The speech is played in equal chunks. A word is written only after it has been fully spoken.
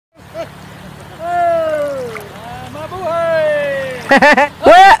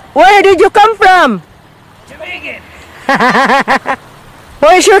Where did you come from? Jamaican.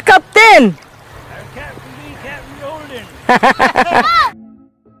 Where's your captain? Our captain be Captain Golden.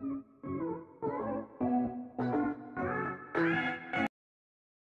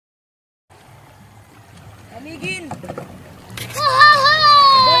 Amigin.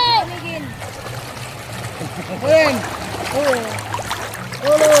 Amigin. When? Oh.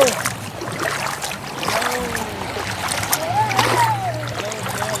 Hello.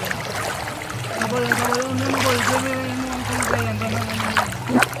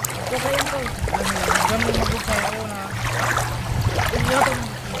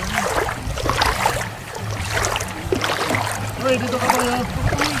 Hoy, dito ka ba yun?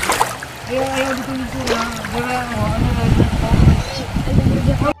 Ayaw dito yung sura. Dira, ano na yun?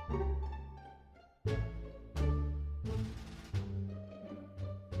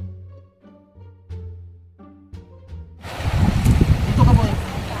 Dito ka boy.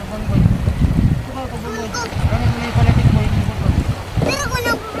 Abang boy. Dito ka boy. Ano may palatik boy? Pero ko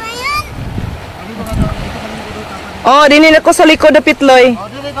na ba yan? Dito ka daw. Dito ka lang dito. Oh, dinin ako sa likod na pitloy. Oh,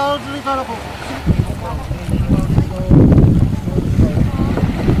 dili ka ako.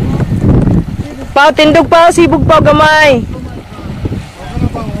 Pao, tindog pa, sibog pa, gamay.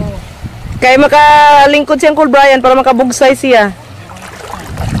 Kaya makalingkod siyang Cool Brian para makabugsay siya.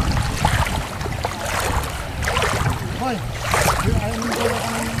 Hoy.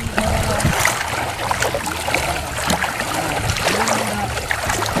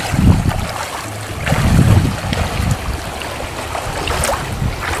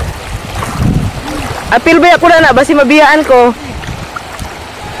 Apil ba ako na basi mabiyaan ko.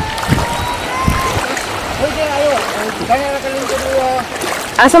 Hoy, kaya ayo. Kanya na kalingkod mo.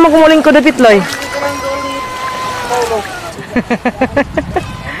 Asa mo kumuling ko na pitloy? Dito lang doon ni Paulo.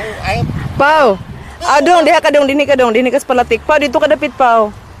 Ay, Pao. Adong, diha ka dong, dini ka sa palatik. Pao, dito ka dapit,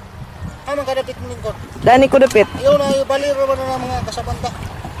 Pao. anong kadapit mo lingkod? Dani ko dapit. Ayaw na, baliro ba na mga kasabanta?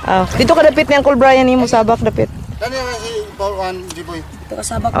 Ah, dito ka dapit niyang Cool Brian ni mo sabak dapit. Dani na si Paulan, di boy. Ito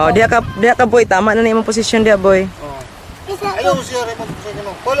kasabak Oh, diha ka boy, tama na imong posisyon diha boy. Oh. Ayaw siya rin sa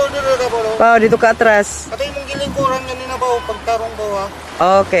gano'n. Paulo, dito ka, Paulo. Pao, dito ka atras. Patay mong gilingkuran yan na ba o pagtarong ba ha?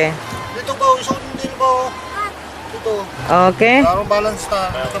 Okay. Dito ba o, isang din ba o? Dito. Okay. Tarong balance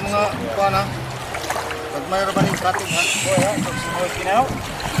ta. Ito mga kuha na. Pag mayroon ba ng cutting ha? Boy ha, pag working out.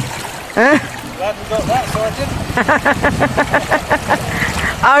 Huh? Glad we got that sorted.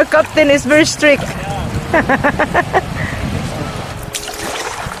 Our captain is very strict.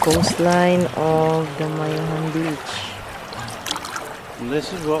 Coastline of the Mayuhan Beach. And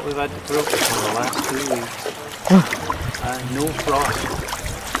this is what we've had to put up with for the last 2 weeks. No frost,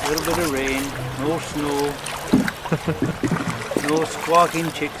 a little bit of rain, no snow, no squawking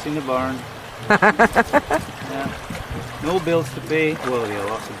chicks in the barn. Yeah. No bills to pay. Well, yeah,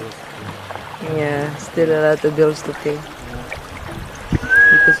 lots of bills to pay. Yeah, still a lot of bills to pay.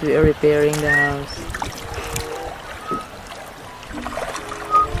 Because we are repairing the house.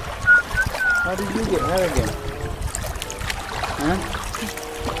 How did you get that again? Huh?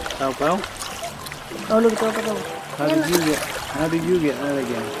 Pao? Oh, look, ito. How did you get that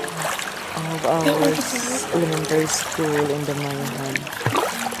again? Of our elementary school in the Mayuhan.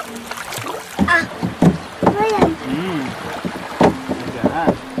 Look at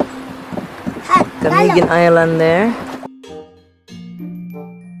that. Camiguin Island there.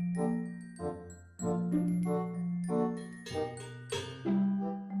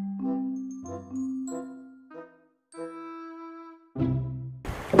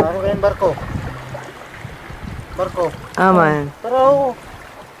 Naroon kayong barko. Barko. Aman. Pero,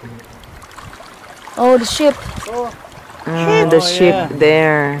 Oh, the ship. oh, The Oh, ship yeah.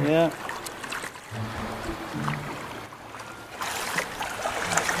 there. Yeah.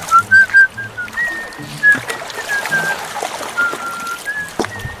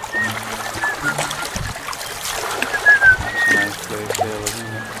 Nice place there, isn't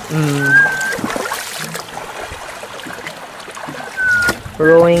it?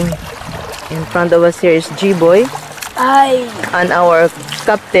 Rowing in front of us here is G-Boy Ay, and our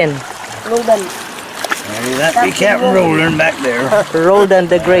captain, Logan. Maybe that be Captain Roland back there. Roldan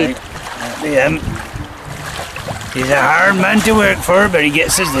the Great. That be him. He's a hard man to work for, but he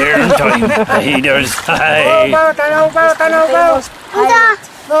gets us there on time. He does. Aye. tanaw ba? Ay,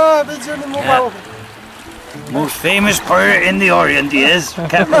 No, video ni mo ba? Most famous pirate in the Orient, he is.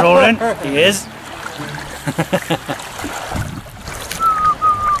 Captain Roland, he is.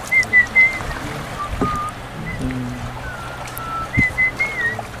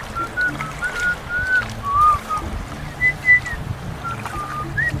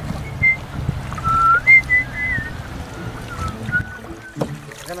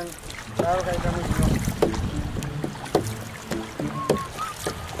 Klaro kayo kami dito.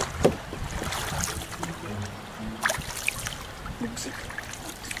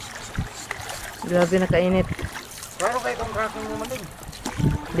 Grabe nakainit. Klaro kayo kung tracking mo maling.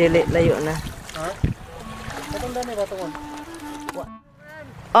 Dili, layo na. Ha? Katong dami ba tungkol?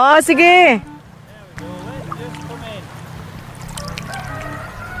 Oh, sige!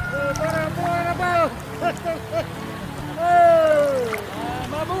 Para po na ba?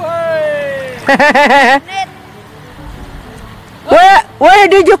 Where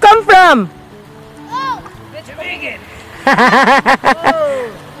did you come from?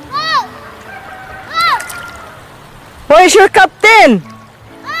 Where's your captain?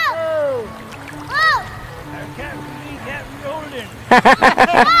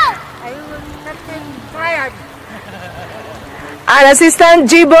 An assistant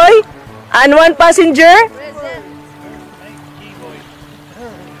G-boy and one passenger.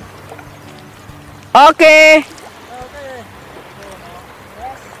 Okay.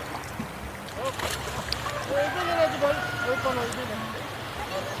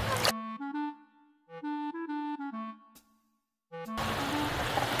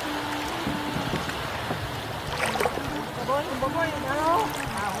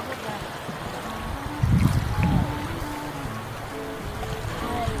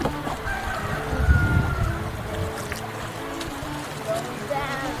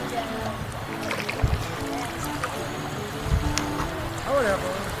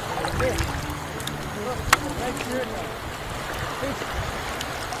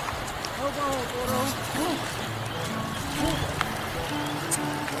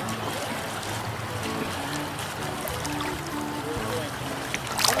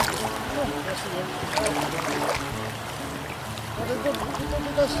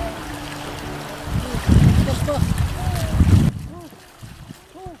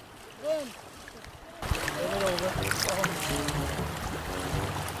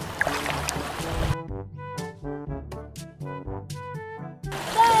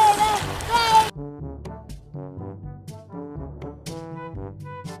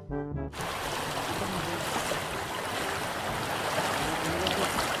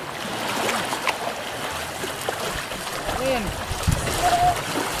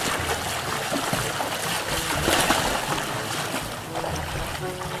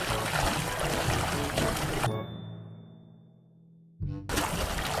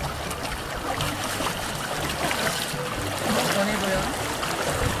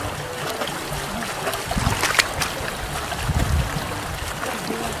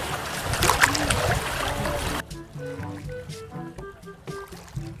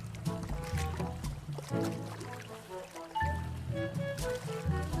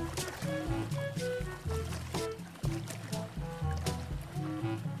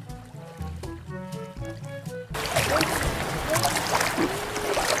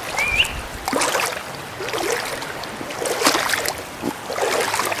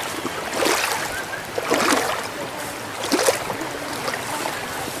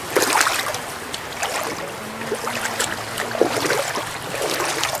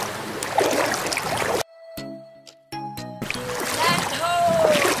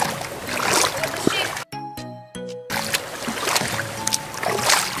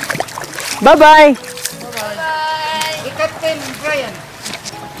 Bye-bye. Bye-bye. The Captain Brian.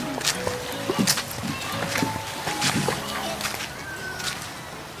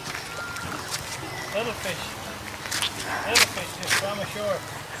 Little fish. Little fish just swam ashore.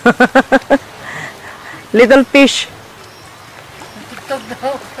 Little fish. TikTok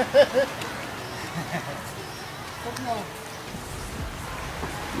daw. Stop now.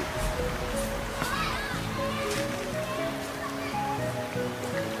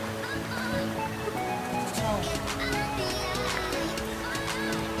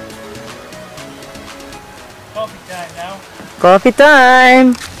 Coffee time now. Coffee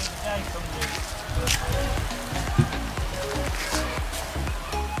time.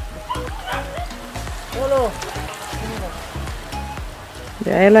 Hello.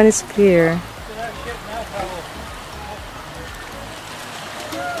 The island is clear.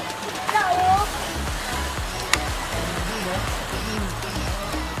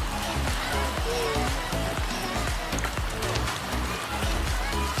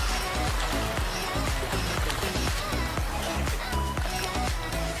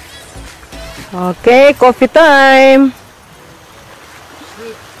 Okay, coffee time.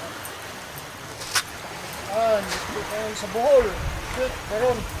 Sweet. Sa Bohol. Sweet.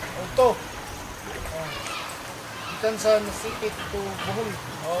 Karon. Ito. Ikan sa Nasipit to Bohol.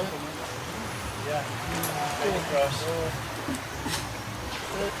 Oh, yeah. Cross.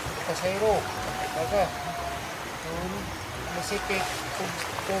 Kasayro. Baga. Masipik.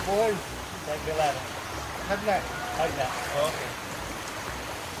 Tubol. Regular. Hadna. Hagda.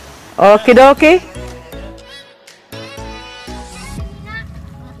 Okay. Okay, okay.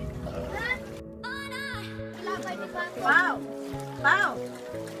 Wow. Wow.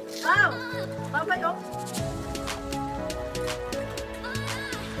 Wow. Wow ba yung?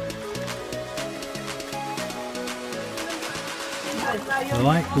 I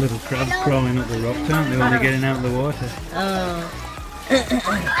like little crabs crawling up the rocks, aren't they, when they're getting out of the water?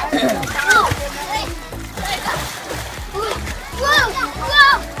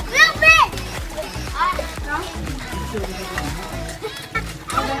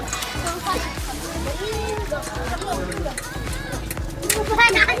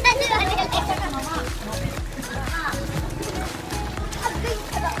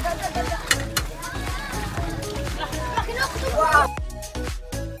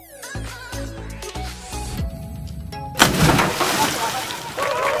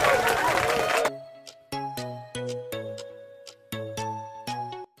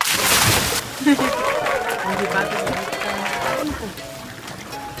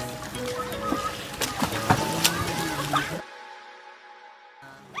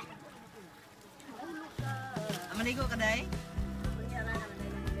 Maligo ka day?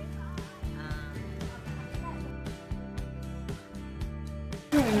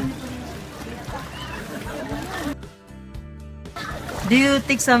 Do you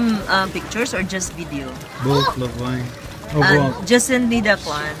take some pictures or just video? Both, love wine. Oh, what? Just send me that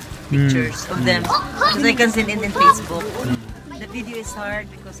one, pictures of them, because I can send it in Facebook. The video is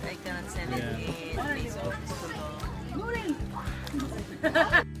hard because I cannot send it in Facebook. It's too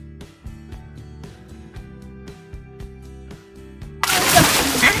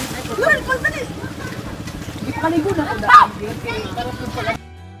long.